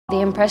The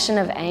impression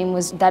of AIM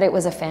was that it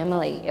was a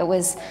family. It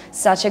was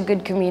such a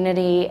good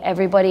community.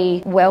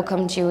 Everybody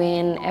welcomed you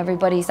in.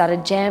 Everybody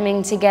started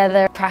jamming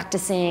together,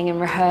 practicing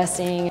and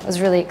rehearsing. It was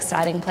a really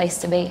exciting place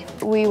to be.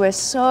 We were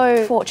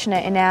so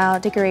fortunate in our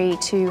degree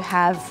to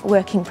have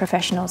working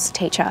professionals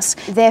teach us.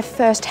 Their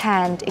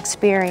first-hand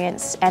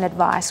experience and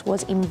advice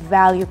was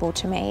invaluable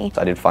to me.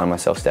 I did find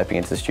myself stepping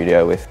into the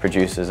studio with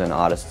producers and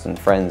artists and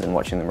friends and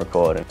watching them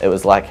record. It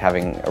was like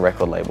having a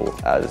record label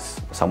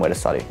as somewhere to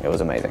study. It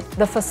was amazing.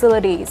 The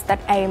facilities that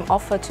AIM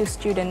offer to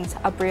students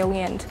are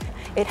brilliant.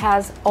 It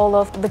has all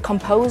of the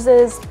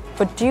composers,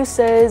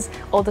 producers,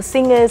 all the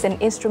singers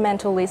and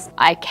instrumentalists.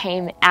 I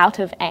came out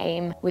of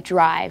AIM with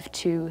drive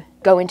to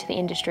go into the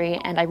industry,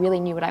 and I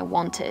really knew what I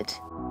wanted.